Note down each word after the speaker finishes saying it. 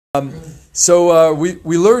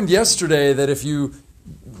We learned yesterday that if you,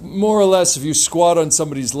 more or less, if you squat on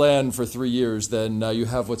somebody's land for 3 years, then you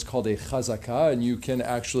have what's called a chazakah, and you can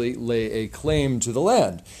actually lay a claim to the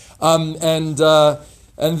land. And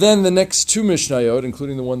then the next two Mishnayot,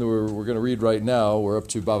 including the one that we're going to read right now, we're up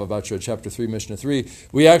to Bava Batra, chapter 3, Mishnah 3,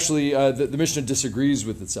 we actually, the Mishnah disagrees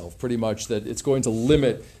with itself pretty much, that it's going to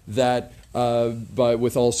limit that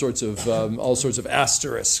with all sorts of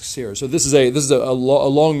asterisks here. So this is a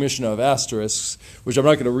long Mishnah of asterisks, which I'm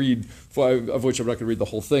not going to read, of which I'm not going to read the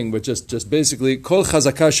whole thing, but just basically, Kol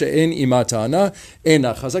chazaka she'en imatana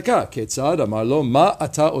ena chazaka. Ketzad amar lo ma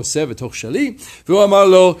ata oseh v'toch shali, v'hu amar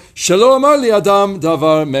lo shelo amar li adam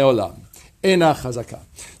davar me'olam. Ena chazaka.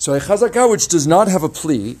 So a chazaka which does not have a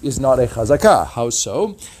plea is not a chazaka. How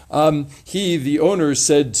so? He, the owner,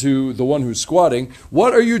 said to the one who's squatting,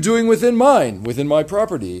 "What are you doing within my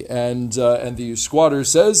property?" And the squatter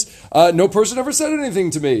says, "No person ever said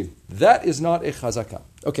anything to me." That is not a chazaka.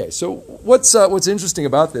 Okay, so what's interesting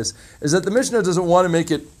about this is that the Mishnah doesn't want to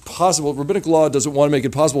make it possible, rabbinic law doesn't want to make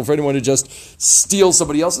it possible for anyone to just steal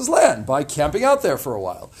somebody else's land by camping out there for a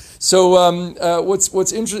while. So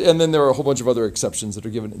what's interesting, and then there are a whole bunch of other exceptions that are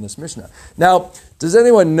given in this Mishnah. Now, does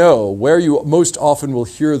anyone know where you most often will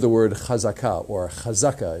hear the word chazaka or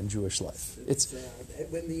chazaka in Jewish life? It's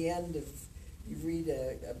when the end of, you read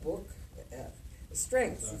a book,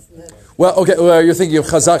 strength. Isn't it? Well, okay, you're thinking of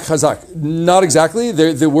chazak. Not exactly.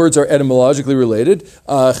 The words are etymologically related.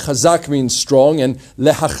 Chazak means strong, and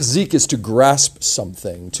lehachzik is to grasp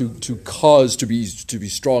something, to cause to be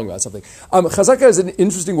strong about something. Chazaka is an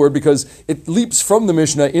interesting word because it leaps from the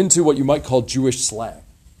Mishnah into what you might call Jewish slang.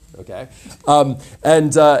 Okay,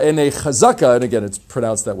 and in a chazaka, and again, it's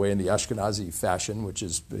pronounced that way in the Ashkenazi fashion, which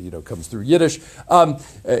is comes through Yiddish.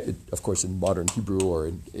 Of course, in modern Hebrew or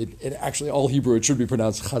in actually all Hebrew, it should be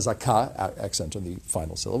pronounced chazaka, accent on the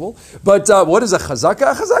final syllable. But what is a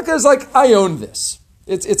chazaka? A chazaka is like, I own this.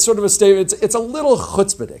 It's sort of a statement. It's a little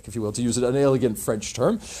chutzpahdik, if you will, to use an elegant French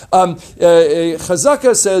term. A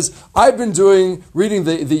chazaka says, I've been reading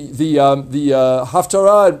the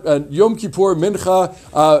Haftarah and Yom Kippur Mincha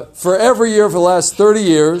for every year for the last 30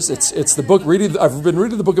 years. It's the book. I've been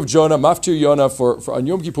reading the book of Jonah, Maftir Yonah, for on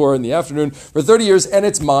Yom Kippur in the afternoon for 30 years, and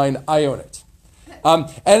it's mine. I own it. And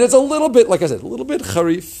it's a little bit, like I said, a little bit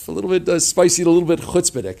charif, a little bit spicy, a little bit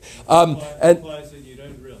chutzpahdik.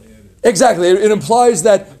 Exactly. It implies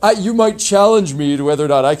that you might challenge me to whether or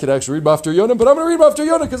not I can actually read Maftir Yonah, but I'm going to read Maftir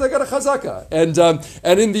Yonah because I got a chazaka.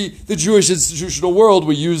 And in the Jewish institutional world,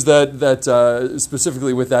 we use that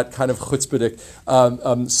specifically with that kind of chutzpahdik,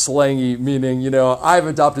 slangy meaning, I've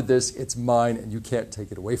adopted this, it's mine, and you can't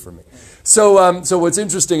take it away from me. So what's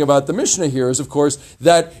interesting about the Mishnah here is, of course,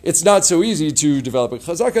 that it's not so easy to develop a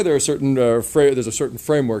chazaka. There's a certain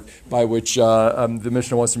framework by which the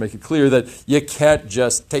Mishnah wants to make it clear that you can't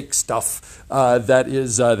just take stuff that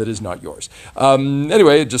is not yours.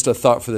 Anyway, just a thought for the